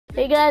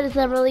Hey guys, it's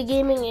Emily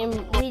Gaming,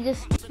 and we're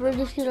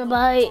just gonna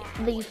buy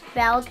the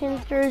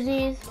Falcons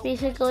jerseys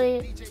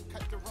basically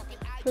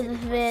for this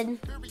vid.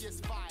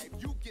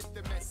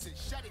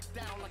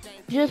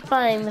 Just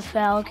buying the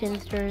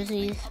Falcons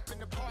jerseys.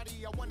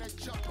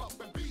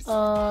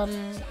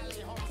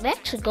 They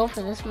actually go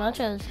for this much.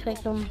 I was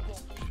expecting them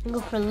to go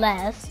for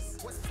less,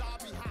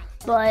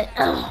 but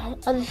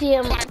obviously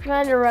I'm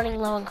kind of running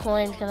low on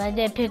coins because I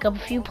did pick up a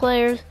few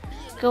players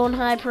going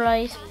high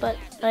price, but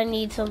I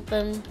need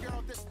something.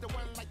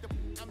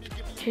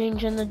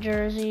 Changing the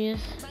jerseys.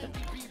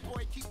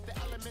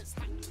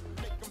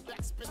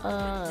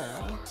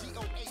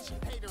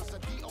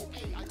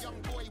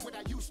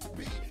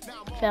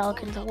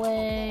 Falcons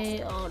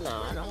away. Oh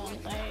no, I don't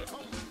want that.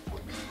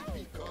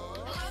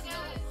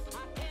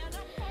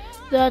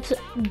 That's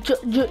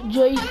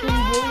Jason.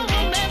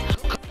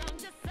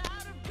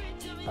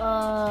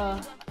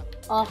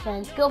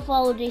 Offense. Go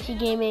follow JC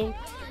Gaming.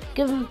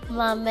 Give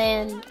my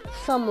man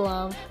some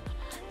love.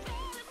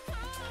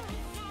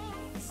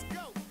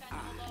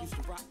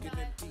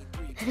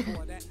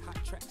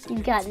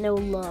 He's got no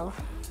love.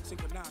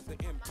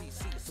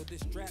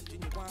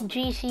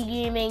 GC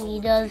Gaming,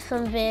 he does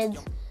some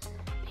vids.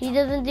 He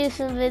doesn't do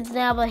some vids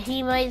now, but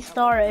he might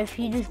start if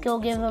you just go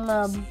give him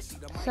a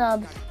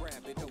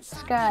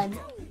subscribe.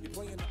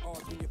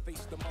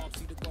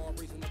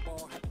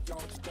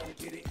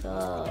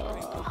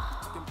 Oh,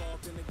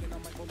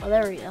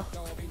 there we go.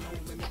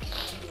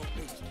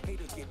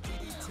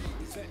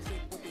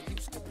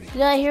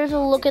 Yeah, here's a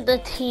look at the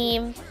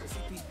team.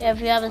 If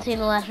you haven't seen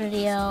the last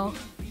video.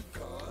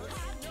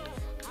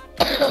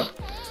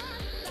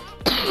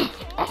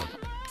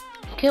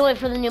 Can't wait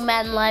for the new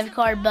Madden Live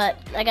card, but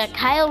I got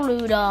Kyle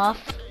Rudolph.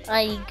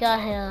 I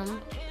got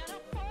him.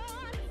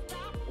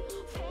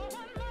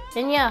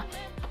 And yeah.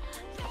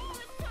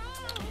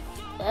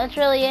 That's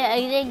really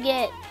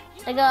it.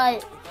 I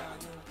got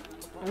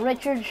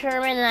Richard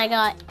Sherman and I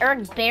got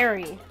Eric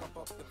Berry.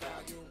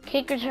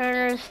 Kick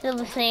returners still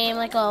the same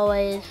like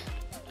always.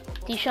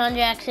 Deshaun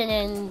Jackson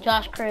and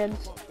Josh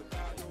Cribbs.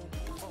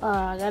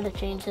 I gotta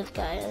change this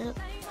guy.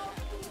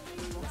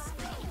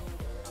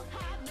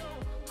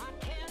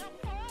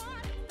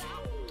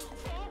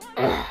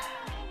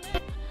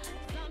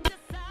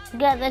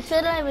 Guys, I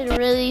said I would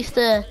release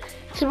the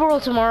Super Bowl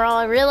tomorrow.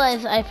 I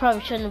realized I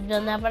probably shouldn't have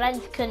done that, but I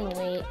just couldn't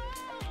wait.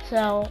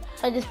 So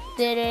I just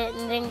did it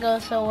and it didn't go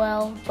so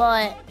well.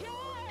 But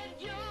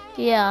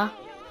yeah.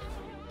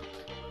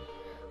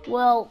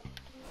 Well,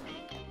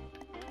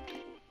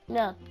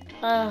 no.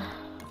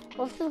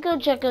 Let's just go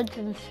check out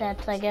some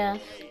sets, I guess.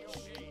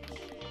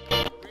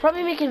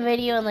 Probably make a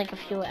video in like a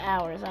few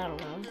hours. I don't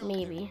know.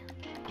 Maybe.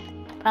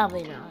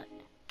 Probably not.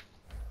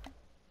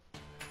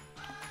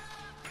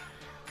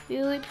 The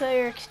Elite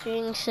Player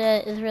Exchange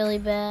set is really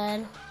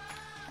bad.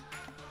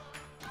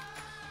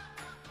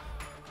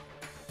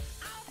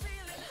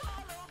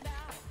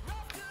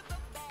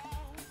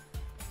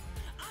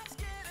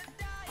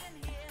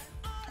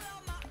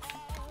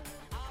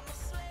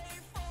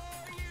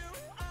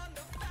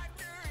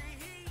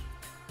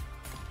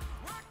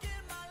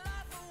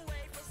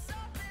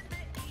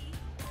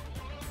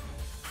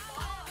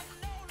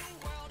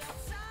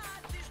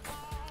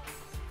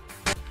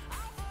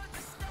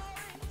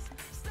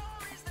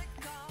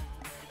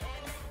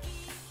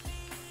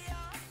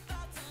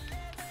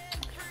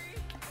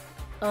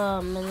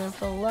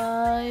 NFL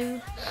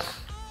Live.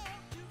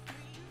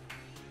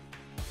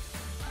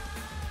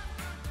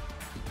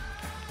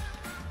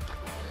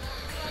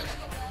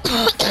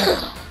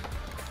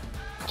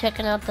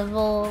 Checking out the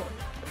vault.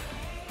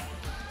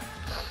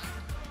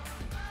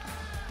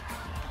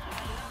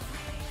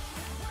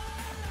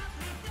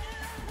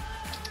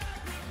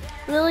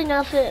 Really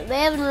nothing. They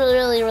haven't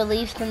really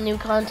released some new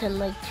content in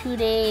like 2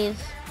 days.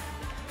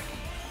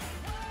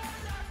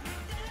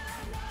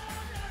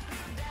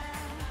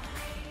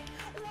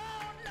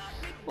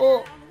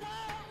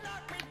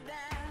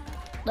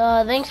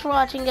 Well, thanks for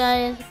watching,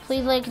 guys.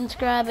 Please like and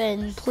subscribe,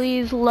 and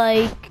please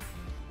like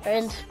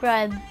and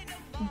subscribe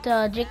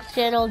to Jake's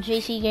channel,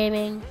 JC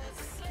Gaming.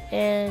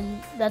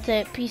 And that's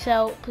it. Peace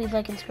out. Please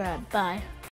like and subscribe. Bye.